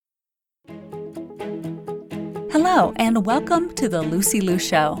Hello, and welcome to the Lucy Liu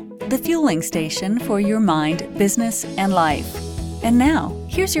Show, the fueling station for your mind, business, and life. And now,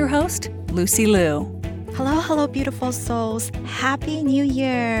 here's your host, Lucy Liu. Hello, beautiful souls. Happy New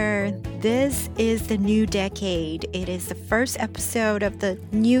Year. This is the new decade. It is the first episode of the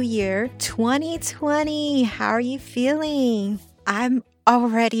new year, 2020. How are you feeling? I'm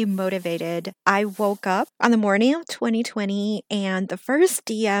already motivated. I woke up on the morning of 2020 and the first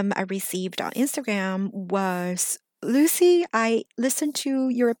DM I received on Instagram was, Lucy, I listened to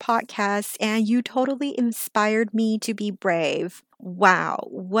your podcast and you totally inspired me to be brave. Wow,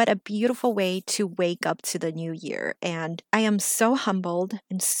 what a beautiful way to wake up to the new year. And I am so humbled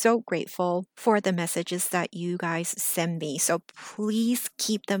and so grateful for the messages that you guys send me. So please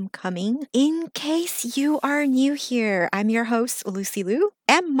keep them coming. In case you are new here, I'm your host, Lucy Liu.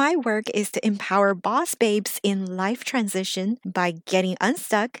 And my work is to empower boss babes in life transition by getting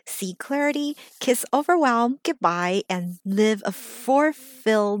unstuck, see clarity, kiss overwhelm goodbye, and live a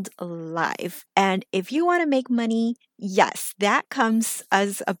fulfilled life. And if you want to make money, yes, that comes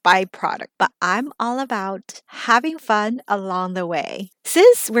as a byproduct, but I'm all about having fun along the way.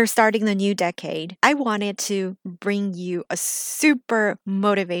 Since we're starting the new decade, I wanted to bring you a super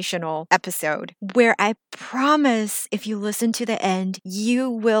motivational episode where I promise if you listen to the end, you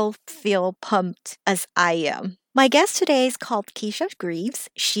will feel pumped as I am. My guest today is called Keisha Greaves.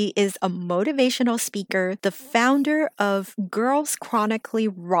 She is a motivational speaker, the founder of Girls Chronically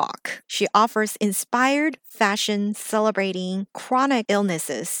Rock. She offers inspired fashion celebrating chronic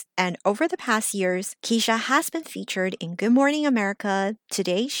illnesses. And over the past years, Keisha has been featured in Good Morning America,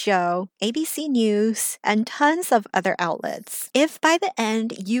 Today's Show, ABC News, and tons of other outlets. If by the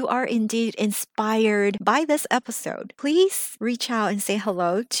end you are indeed inspired by this episode, please reach out and say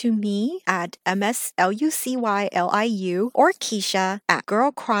hello to me at MSLUCYLIU or Keisha at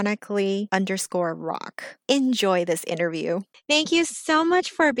girlchronically_rock. Enjoy this interview. Thank you so much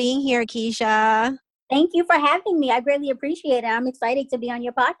for being here, Keisha. Thank you for having me. I greatly appreciate it. I'm excited to be on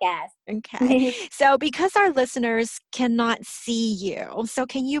your podcast. Okay. So because our listeners cannot see you, so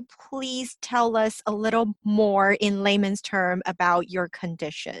can you please tell us a little more in layman's term about your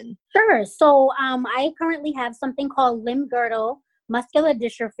condition? Sure. So I currently have something called limb-girdle muscular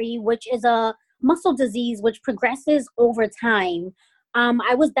dystrophy, which is a muscle disease which progresses over time.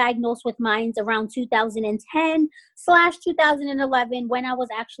 I was diagnosed with mine around 2010/2011 when I was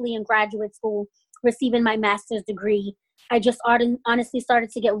actually in graduate school receiving my master's degree. I just honestly started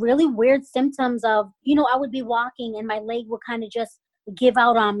to get really weird symptoms of, I would be walking and my leg would kind of just give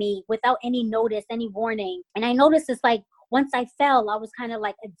out on me without any notice, any warning. And I noticed it's like once I fell, I was kind of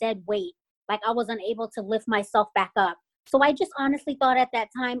like a dead weight, like I was unable to lift myself back up. So I just honestly thought at that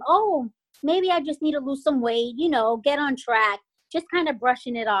time, oh, maybe I just need to lose some weight, get on track, just kind of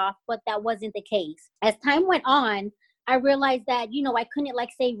brushing it off. But that wasn't the case. As time went on, I realized that, I couldn't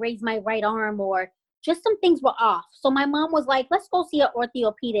raise my right arm or just some things were off. So my mom was like, let's go see an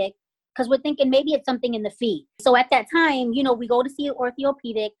orthopedic because we're thinking maybe it's something in the feet. So at that time, we go to see an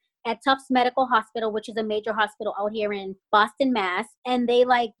orthopedic at Tufts Medical Hospital, which is a major hospital out here in Boston, Mass. And they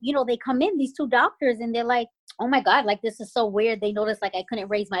they come in, these two doctors, and they're like, oh my God, this is so weird. They noticed I couldn't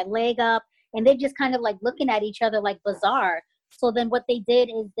raise my leg up and they just kind of looking at each other bizarre. So then what they did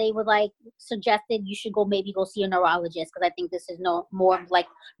is they were suggested you should maybe go see a neurologist because I think this is more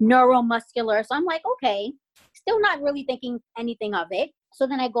neuromuscular. So I'm like, okay, still not really thinking anything of it. So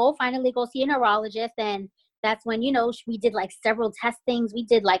then I finally go see a neurologist, and that's when, we did several testings. We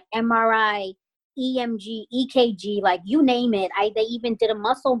did MRI, EMG, EKG, you name it. They even did a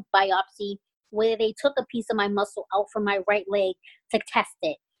muscle biopsy where they took a piece of my muscle out from my right leg to test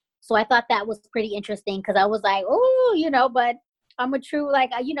it. So I thought that was pretty interesting because I was like, oh, but I'm a true, I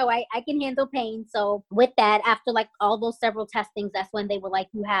can handle pain. So with that, after all those several testings, that's when they were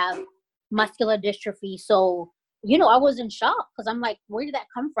like, you have muscular dystrophy. So, I was in shock because I'm like, where did that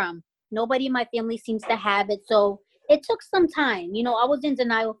come from? Nobody in my family seems to have it. So it took some time. I was in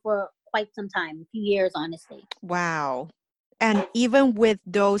denial for quite some time, a few years, honestly. Wow. And even with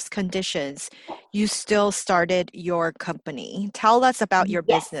those conditions, you still started your company. Tell us about your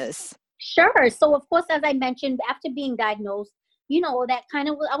business. Sure. So, of course, as I mentioned, after being diagnosed, that kind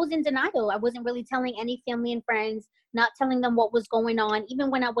of, I was in denial. I wasn't really telling any family and friends, not telling them what was going on. Even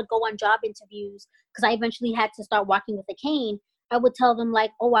when I would go on job interviews, because I eventually had to start walking with a cane, I would tell them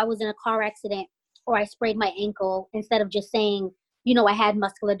oh, I was in a car accident or I sprained my ankle instead of just saying, I had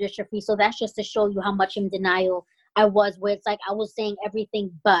muscular dystrophy. So that's just to show you how much in denial I was, where it's I was saying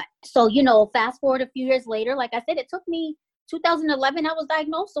everything but. So, fast forward a few years later, like I said, it took me 2011, I was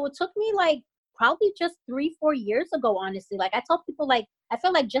diagnosed. So it took me probably just 3-4 years ago, honestly. I tell people I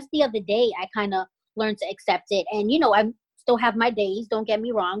feel just the other day, I kind of learned to accept it. And, I'm still have my days, don't get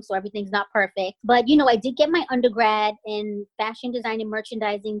me wrong. So everything's not perfect. But, I did get my undergrad in fashion design and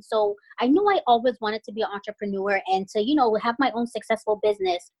merchandising. So I knew I always wanted to be an entrepreneur and to, have my own successful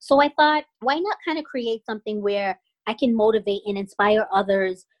business. So I thought, why not kind of create something where I can motivate and inspire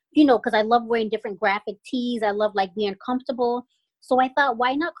others, because I love wearing different graphic tees. I love like being comfortable. So I thought,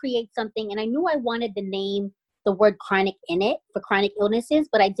 why not create something? And I knew I wanted the name, the word chronic in it for chronic illnesses,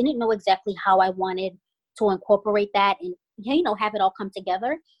 but I didn't know exactly how I wanted to incorporate that and, have it all come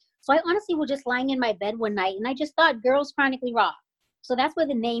together. So I honestly was just lying in my bed one night and I just thought Girls Chronically Rock. So that's where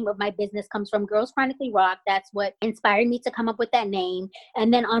the name of my business comes from, Girls Chronically Rock. That's what inspired me to come up with that name.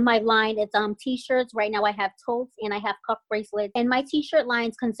 And then on my line, it's t-shirts. Right now I have totes and I have cuff bracelets. And my t-shirt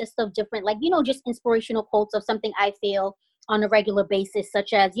lines consist of different, just inspirational quotes of something I feel on a regular basis,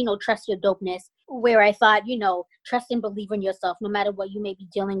 such as, trust your dopeness, where I thought, trust and believe in yourself, no matter what you may be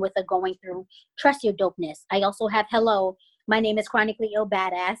dealing with or going through. Trust your dopeness. I also have hello. My name is Chronically Ill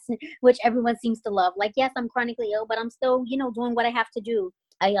Badass, which everyone seems to love. Like, yes, I'm chronically ill, but I'm still, doing what I have to do.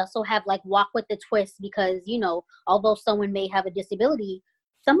 I also have like walk with the twist because, although someone may have a disability,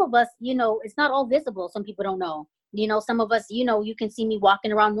 some of us, it's not all visible. Some people don't know. Some of us, you can see me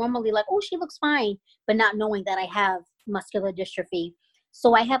walking around normally like, oh, she looks fine, but not knowing that I have muscular dystrophy.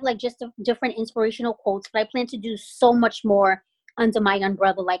 So I have like just different inspirational quotes, but I plan to do so much more under my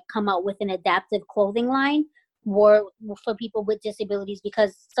umbrella, like come out with an adaptive clothing line for people with disabilities,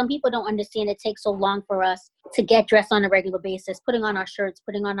 because some people don't understand it takes so long for us to get dressed on a regular basis, putting on our shirts,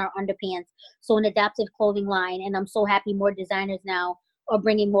 putting on our underpants. So an adaptive clothing line, and I'm so happy more designers now are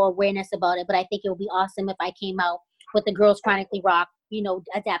bringing more awareness about it. But I think it would be awesome if I came out with the Girls Chronically Rock,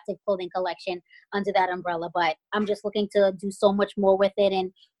 adaptive clothing collection under that umbrella. But I'm just looking to do so much more with it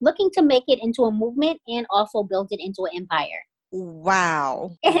and looking to make it into a movement and also build it into an empire.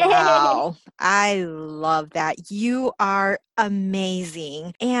 Wow. Wow. I love that. You are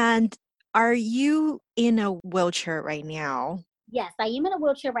amazing. And are you in a wheelchair right now? Yes, I am in a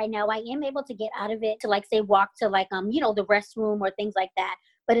wheelchair right now. I am able to get out of it to like say walk to like the restroom or things like that.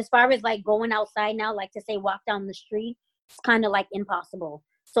 But as far as like going outside now, like to say walk down the street, it's kind of like impossible.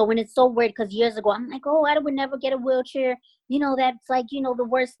 So when it's so weird, because years ago I'm like, oh, I would never get a wheelchair. That's like, the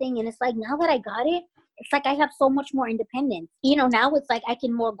worst thing. And it's like now that I got it, it's like I have so much more independence. Now it's like I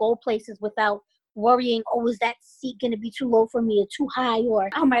can more go places without worrying, oh, is that seat going to be too low for me or too high, or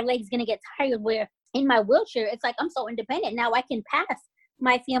oh, my leg's going to get tired, where in my wheelchair, it's like I'm so independent. Now I can pass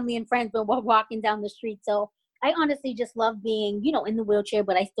my family and friends when we're walking down the street. So I honestly just love being, in the wheelchair,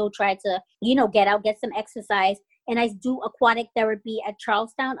 but I still try to, get out, get some exercise. And I do aquatic therapy at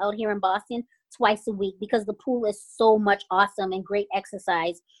Charlestown out here in Boston twice a week, because the pool is so much awesome and great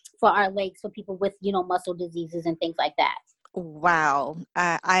exercise for our legs, for people with, muscle diseases and things like that. Wow.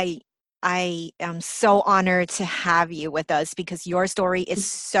 I am so honored to have you with us, because your story is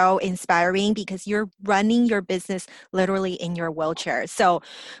so inspiring, because you're running your business literally in your wheelchair. So,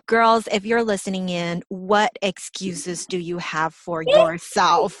 girls, if you're listening in, what excuses do you have for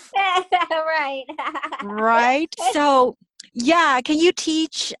yourself? Right. Right? So, yeah, can you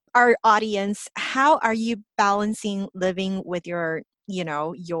teach our audience, how are you balancing living with your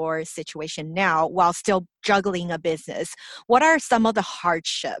situation now while still juggling a business? What are some of the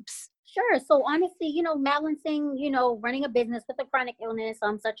hardships? Sure. So honestly, balancing, running a business with a chronic illness,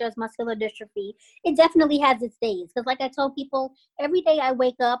 such as muscular dystrophy, it definitely has its days. Because like I tell people, every day I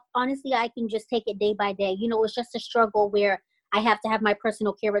wake up, honestly, I can just take it day by day. It's just a struggle where I have to have my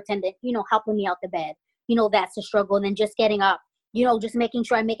personal care attendant, helping me out the bed. That's a struggle. And then just getting up, just making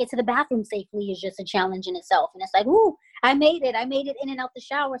sure I make it to the bathroom safely is just a challenge in itself. And it's like, ooh, I made it. I made it in and out the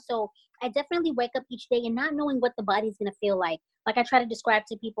shower. So I definitely wake up each day and not knowing what the body's going to feel like. Like I try to describe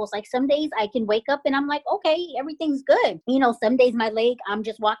to people, it's like some days I can wake up and I'm like, okay, everything's good. Some days my leg, I'm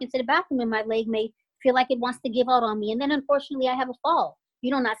just walking to the bathroom and my leg may feel like it wants to give out on me. And then unfortunately I have a fall.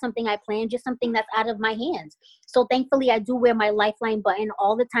 Not something I planned, just something that's out of my hands. So thankfully I do wear my lifeline button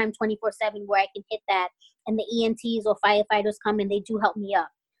all the time, 24/7, where I can hit that and the EMTs or firefighters come and they do help me up.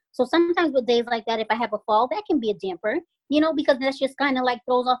 So sometimes with days like that, if I have a fall, that can be a damper, because that's just kind of like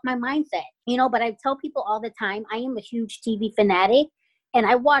throws off my mindset, but I tell people all the time, I am a huge TV fanatic and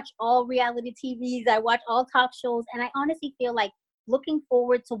I watch all reality TVs. I watch all talk shows. And I honestly feel like looking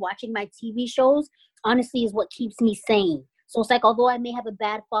forward to watching my TV shows, honestly, is what keeps me sane. So it's like, although I may have a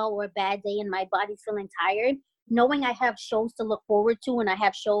bad fall or a bad day and my body's feeling tired, knowing I have shows to look forward to and I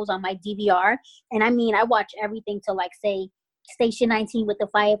have shows on my DVR. And I watch everything to like say Station 19 with the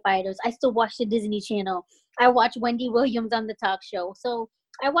firefighters. I still watch the Disney Channel. I watch Wendy Williams on the talk show. So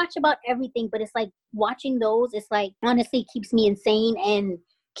I watch about everything, but it's like watching those, it's like honestly keeps me insane and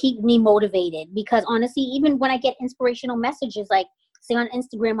keep me motivated. Because honestly, even when I get inspirational messages, like say on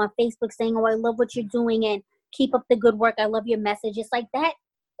Instagram, on Facebook, saying, oh, I love what you're doing and keep up the good work, I love your message. It's like that.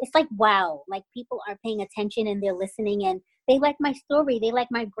 It's like, wow, like people are paying attention and they're listening and they like my story. They like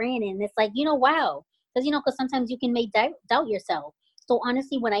my brand. And it's like, wow. Because sometimes you can make doubt yourself. So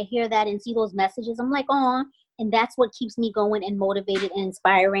honestly, when I hear that and see those messages, I'm like, oh, and that's what keeps me going and motivated and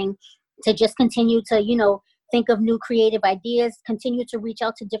inspiring to just continue to, think of new creative ideas, continue to reach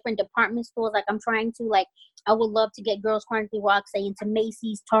out to different department stores. Like I'm trying to, like, I would love to get Girls Chronically Rock, say, into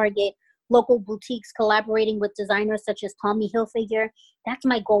Macy's, Target, local boutiques, collaborating with designers such as Tommy Hilfiger. That's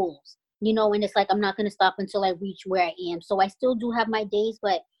my goals, and it's like, I'm not going to stop until I reach where I am. So I still do have my days,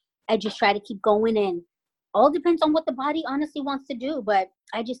 but I just try to keep going, and all depends on what the body honestly wants to do. But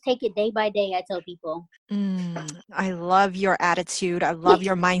I just take it day by day, I tell people. I love your attitude. I love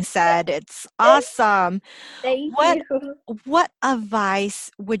your mindset. It's awesome. Thank What you. what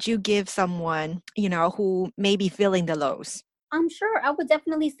advice would you give someone, who may be feeling the lows? I'm sure I would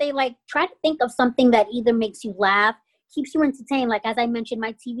definitely say, like, try to think of something that either makes you laugh, keeps you entertained. Like, as I mentioned,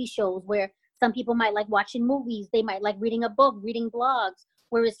 my TV shows where some people might like watching movies. They might like reading a book, reading blogs.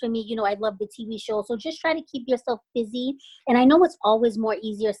 Whereas for me, I love the TV show. So just try to keep yourself busy. And I know it's always more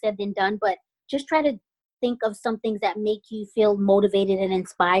easier said than done, but just try to think of some things that make you feel motivated and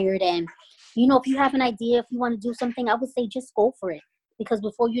inspired. And, if you have an idea, if you want to do something, I would say just go for it. Because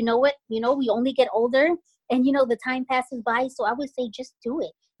before you know it, we only get older and, the time passes by. So I would say just do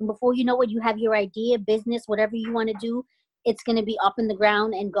it. And before you know it, you have your idea, business, whatever you want to do. It's going to be up in the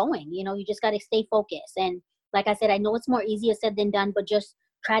ground and going. You just got to stay focused. And like I said, I know it's more easier said than done, but just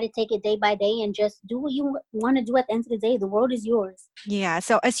try to take it day by day and just do what you want to do at the end of the day. The world is yours. Yeah.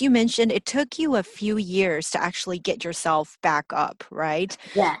 So as you mentioned, it took you a few years to actually get yourself back up, right?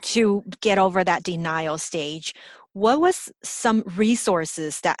 Yes. To get over that denial stage. What was some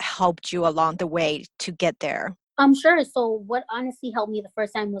resources that helped you along the way to get there? I'm sure. So what honestly helped me the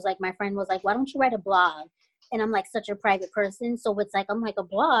first time was like, my friend was like, why don't you write a blog? And I'm like such a private person. So it's like, I'm like, a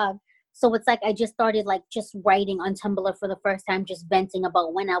blog. So it's like, I just started like just writing on Tumblr for the first time, just venting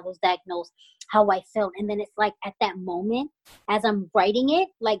about when I was diagnosed, how I felt. And then it's like at that moment, as I'm writing it,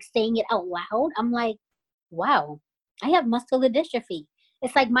 like saying it out loud, I'm like, wow, I have muscular dystrophy.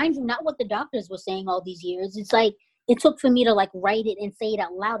 It's like, mind you, not what the doctors were saying all these years. It's like, it took for me to like write it and say it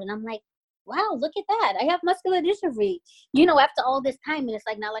out loud. And I'm like, wow, look at that. I have muscular dystrophy, after all this time. And it's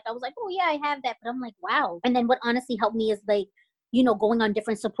like, not like I was like, oh yeah, I have that. But I'm like, wow. And then what honestly helped me is like, going on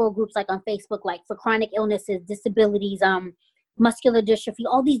different support groups, like on Facebook, like for chronic illnesses, disabilities, muscular dystrophy,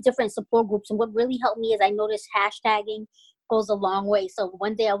 all these different support groups. And what really helped me is I noticed hashtagging goes a long way. So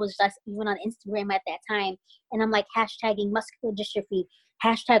one day I was just even on Instagram at that time, and I'm like hashtagging muscular dystrophy,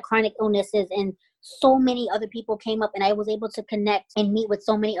 hashtag chronic illnesses, and so many other people came up, and I was able to connect and meet with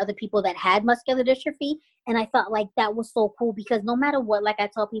so many other people that had muscular dystrophy. And I felt like that was so cool, because no matter what, like I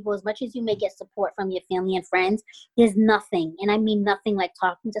tell people, as much as you may get support from your family and friends, there's nothing, and I mean nothing, like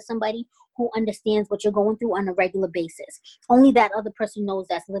talking to somebody who understands what you're going through on a regular basis. Only that other person knows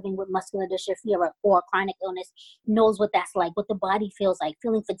that's living with muscular dystrophy or a chronic illness knows what that's like, what the body feels like,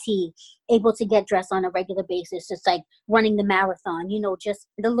 feeling fatigue, able to get dressed on a regular basis, just like running the marathon, just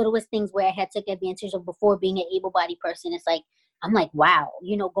the littlest things where I had took advantage of before being an able-bodied person. It's like, I'm like, wow,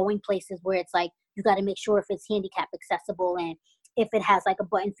 going places where it's like, you got to make sure if it's handicap accessible, and if it has like a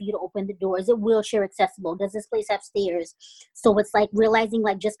button for you to open the door, is it wheelchair accessible? Does this place have stairs? So it's like realizing,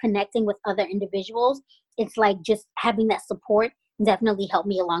 like, just connecting with other individuals. It's like just having that support definitely helped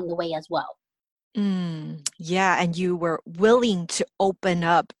me along the way as well. Yeah, and you were willing to open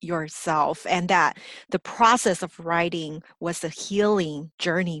up yourself, and that the process of writing was a healing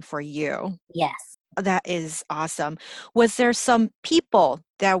journey for you. Yes. That is awesome. Was there some people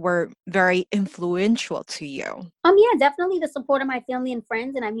that were very influential to you? Yeah, definitely the support of my family and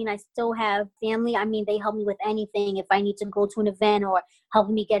friends. And I mean, I still have family. I mean, they help me with anything if I need to go to an event or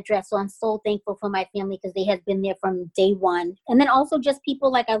helping me get dressed. So I'm so thankful for my family, because they have been there from day one. And then also just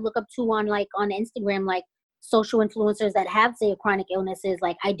people like I look up to on Instagram, like social influencers that have, say, chronic illnesses,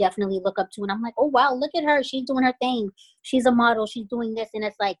 like I definitely look up to, and I'm like, oh wow, look at her. She's doing her thing. She's a model. She's doing this. And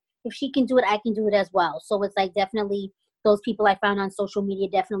it's like, if she can do it, I can do it as well. So it's like definitely those people I found on social media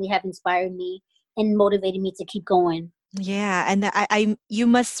definitely have inspired me and motivated me to keep going. Yeah, and you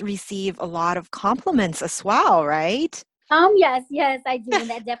must receive a lot of compliments as well, right? Yes, I do. And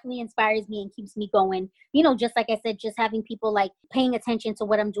that definitely inspires me and keeps me going. Just like I said, just having people like paying attention to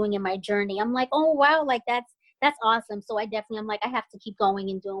what I'm doing in my journey. I'm like, oh wow, like that's awesome. So I'm like, I have to keep going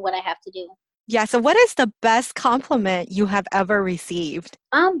and doing what I have to do. Yeah. So what is the best compliment you have ever received?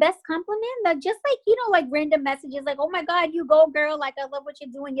 Best compliment, like just like, like random messages like, oh my God, you go girl. Like, I love what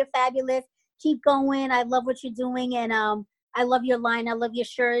you're doing. You're fabulous. Keep going. I love what you're doing. And I love your line. I love your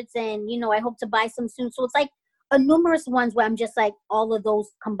shirts. And, I hope to buy some soon. So it's like a numerous ones where I'm just like all of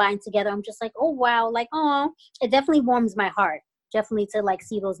those combined together. I'm just like, oh wow. Like, oh, it definitely warms my heart. Definitely to like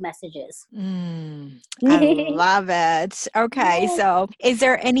see those messages. I love it. Okay. Yeah. So is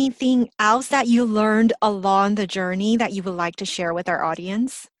there anything else that you learned along the journey that you would like to share with our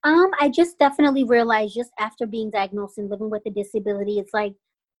audience? I just definitely realized just after being diagnosed and living with a disability, it's like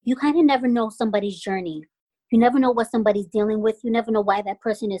you kind of never know somebody's journey. You never know what somebody's dealing with. You never know why that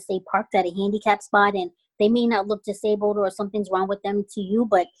person is, say, parked at a handicap spot and they may not look disabled or something's wrong with them to you,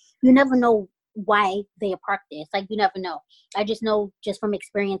 but you never know why they are parked there. It's like you never know. I just know just from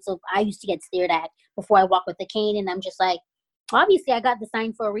experience of I used to get stared at before I walk with a cane, and I'm just like, obviously I got the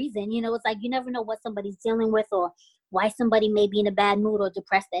sign for a reason. It's like you never know what somebody's dealing with or why somebody may be in a bad mood or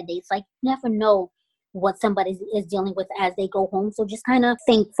depressed that day. It's like you never know what somebody is dealing with as they go home. So just kind of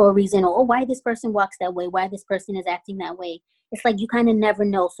think for a reason, or why this person walks that way, why this person is acting that way. It's like you kind of never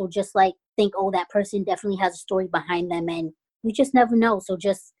know. So just like think, oh, that person definitely has a story behind them, and you just never know. So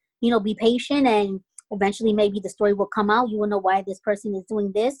just, be patient, and eventually maybe the story will come out. You will know why this person is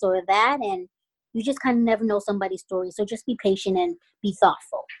doing this or that, and you just kind of never know somebody's story. So just be patient and be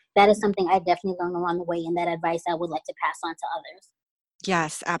thoughtful. That is something I definitely learned along the way, and that advice I would like to pass on to others.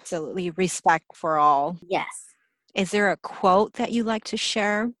 Yes, absolutely. Respect for all. Yes. Is there a quote that you like to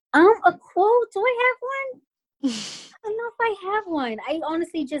share? A quote? Do I have one? I don't know if I have one. I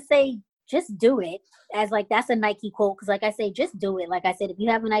honestly just say, just do it. As like, that's a Nike quote. Cause like I say, just do it. Like I said, if you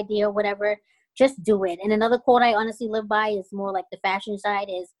have an idea or whatever, just do it. And another quote I honestly live by is more like the fashion side,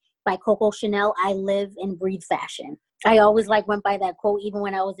 is by Coco Chanel. I live and breathe fashion. I always went by that quote, even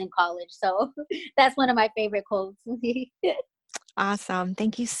when I was in college. So that's one of my favorite quotes. Awesome.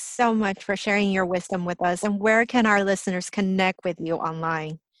 Thank you so much for sharing your wisdom with us. And where can our listeners connect with you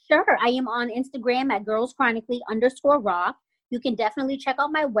online? Sure. I am on Instagram at Girls Chronically _Rock. You can definitely check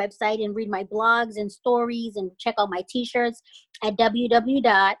out my website and read my blogs and stories and check out my t-shirts at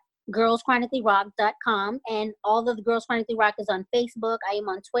www.girlschronicallyrock.com. And all of the Girls Chronically Rock is on Facebook. I am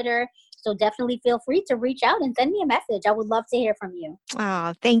on Twitter. So definitely feel free to reach out and send me a message. I would love to hear from you.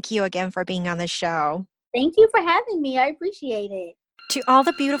 Oh, thank you again for being on the show. Thank you for having me. I appreciate it. To all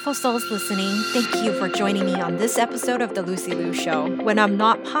the beautiful souls listening, thank you for joining me on this episode of The Lucy Liu Show. When I'm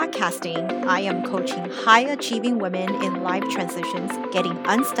not podcasting, I am coaching high-achieving women in life transitions, getting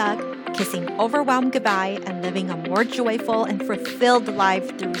unstuck, kissing overwhelm goodbye, and living a more joyful and fulfilled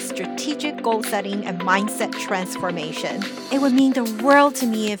life through strategic goal setting and mindset transformation. It would mean the world to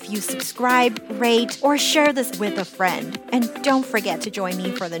me if you subscribe, rate, or share this with a friend. And don't forget to join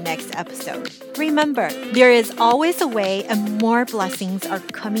me for the next episode. Remember, there is always a way, and more blessings are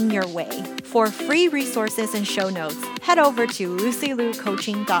coming your way. For free resources and show notes, head over to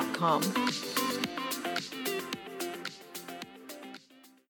lucylucoaching.com.